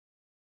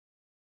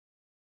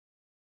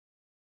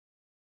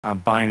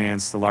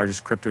Binance, the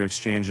largest crypto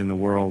exchange in the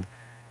world,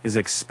 is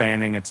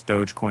expanding its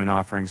Dogecoin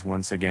offerings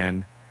once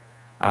again.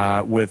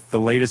 With the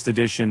latest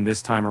edition,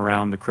 this time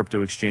around, the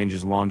crypto exchange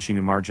is launching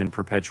a margin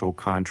perpetual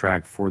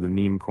contract for the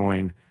meme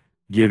coin,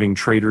 giving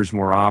traders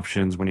more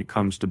options when it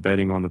comes to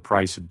betting on the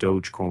price of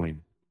Dogecoin.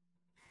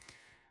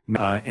 In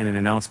an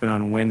announcement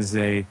on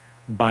Wednesday,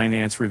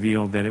 Binance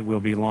revealed that it will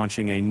be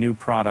launching a new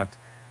product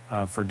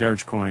for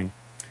Dogecoin.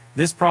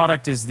 This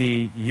product is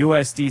the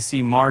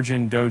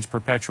USDC-Margined Doge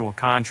Perpetual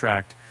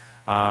contract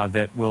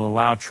that will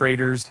allow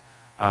traders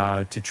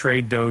to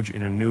trade Doge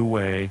in a new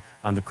way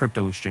on the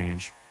crypto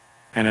exchange.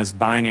 And as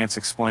Binance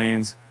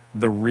explains,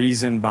 the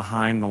reason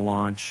behind the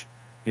launch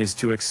is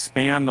to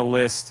expand the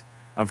list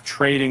of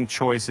trading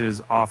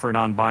choices offered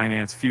on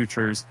Binance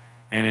futures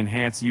and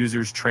enhance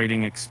users'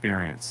 trading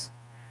experience.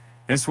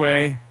 This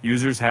way,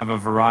 users have a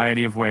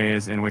variety of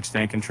ways in which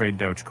they can trade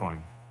Dogecoin.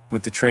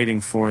 With the trading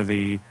for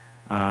the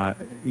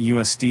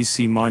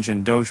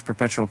USDC-Margined Doge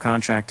Perpetual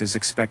contract is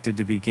expected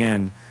to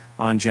begin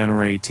on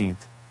January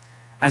 18th.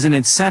 As an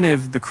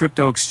incentive, the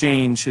crypto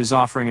exchange is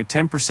offering a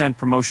 10%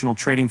 promotional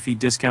trading fee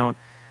discount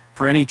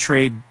for any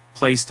trade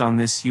placed on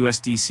this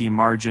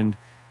USDC-Margined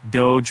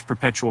Doge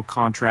Perpetual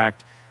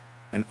contract,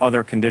 and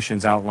other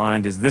conditions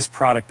outlined as this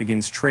product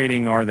begins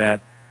trading are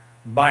that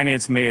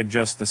Binance may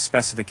adjust the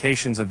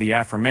specifications of the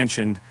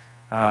aforementioned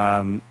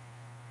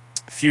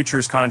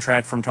futures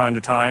contract from time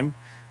to time,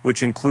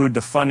 which include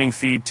the funding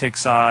fee, tick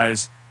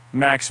size,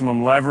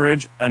 maximum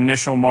leverage,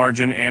 initial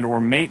margin, and/or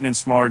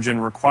maintenance margin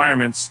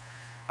requirements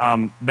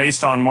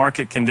based on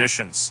market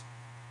conditions.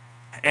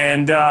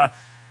 And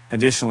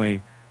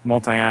additionally,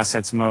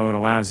 multi-assets mode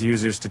allows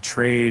users to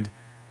trade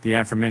the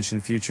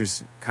aforementioned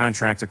futures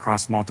contract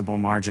across multiple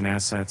margin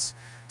assets,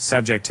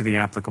 subject to the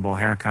applicable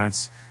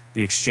haircuts.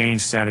 The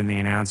exchange said in the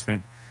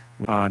announcement,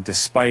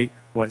 despite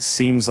what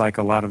seems like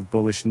a lot of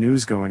bullish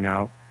news going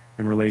out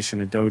in relation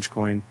to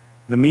Dogecoin,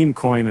 the meme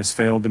coin has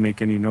failed to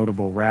make any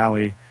notable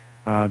rally.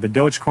 The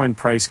Dogecoin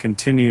price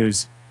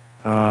continues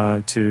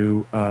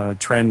to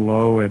trend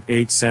low at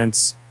 8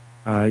 cents,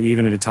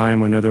 even at a time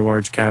when other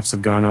large caps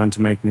have gone on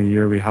to make new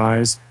yearly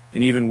highs.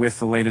 And even with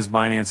the latest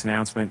Binance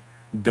announcement,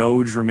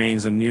 Doge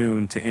remains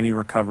immune to any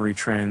recovery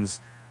trends,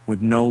 with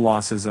no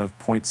losses of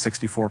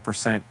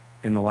 0.64%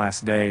 in the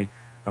last day,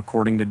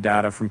 according to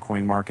data from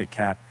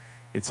CoinMarketCap.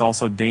 It's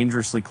also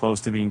dangerously close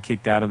to being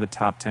kicked out of the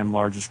top 10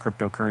 largest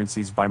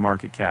cryptocurrencies by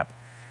market cap.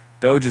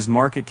 Doge's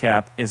market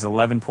cap is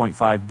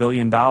 $11.5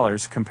 billion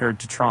compared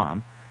to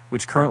Tron,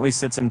 which currently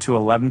sits into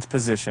 11th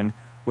position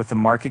with a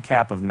market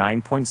cap of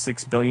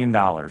 $9.6 billion.